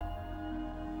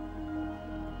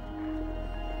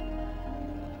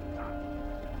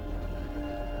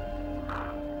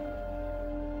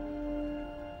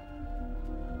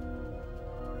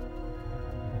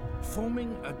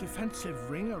Forming a defensive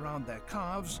ring around their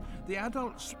calves, the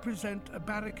adults present a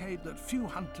barricade that few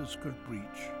hunters could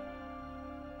breach.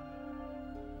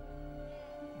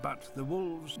 But the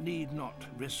wolves need not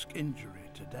risk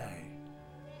injury today.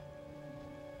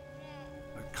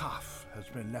 A calf has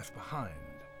been left behind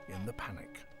in the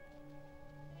panic.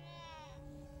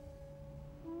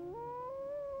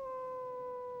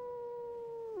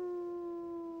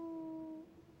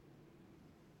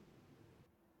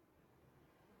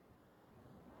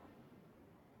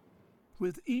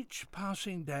 With each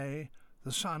passing day,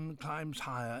 the sun climbs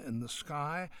higher in the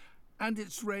sky, and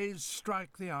its rays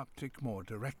strike the Arctic more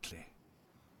directly.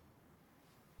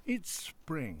 It's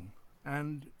spring,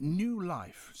 and new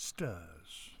life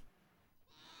stirs.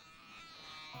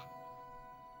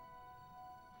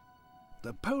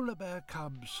 The polar bear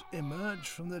cubs emerge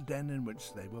from the den in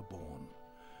which they were born.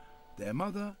 Their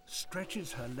mother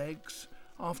stretches her legs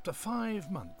after 5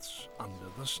 months under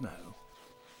the snow.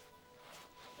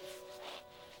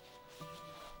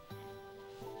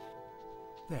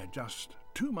 They're just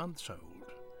 2 months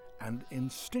old and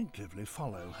instinctively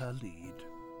follow her lead.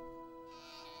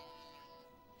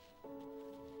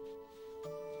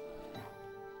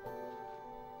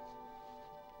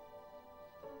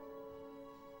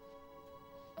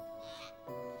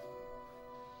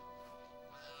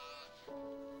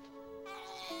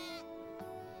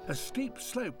 A steep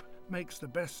slope makes the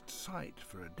best site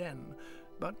for a den,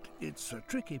 but it's a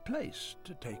tricky place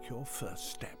to take your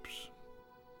first steps.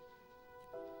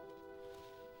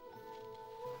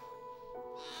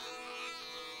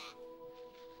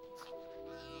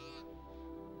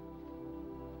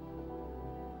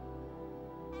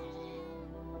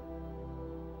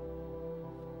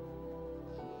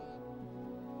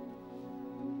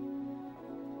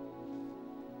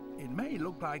 It may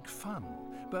look like fun,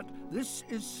 but this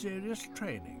is serious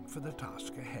training for the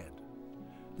task ahead.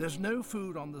 There's no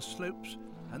food on the slopes,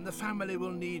 and the family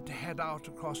will need to head out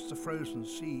across the frozen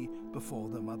sea before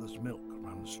the mother's milk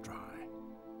runs dry.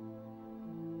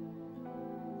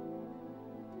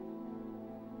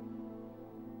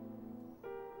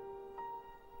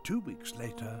 Two weeks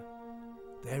later,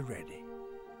 they're ready.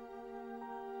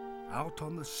 Out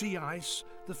on the sea ice,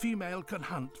 the female can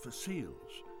hunt for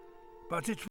seals, but it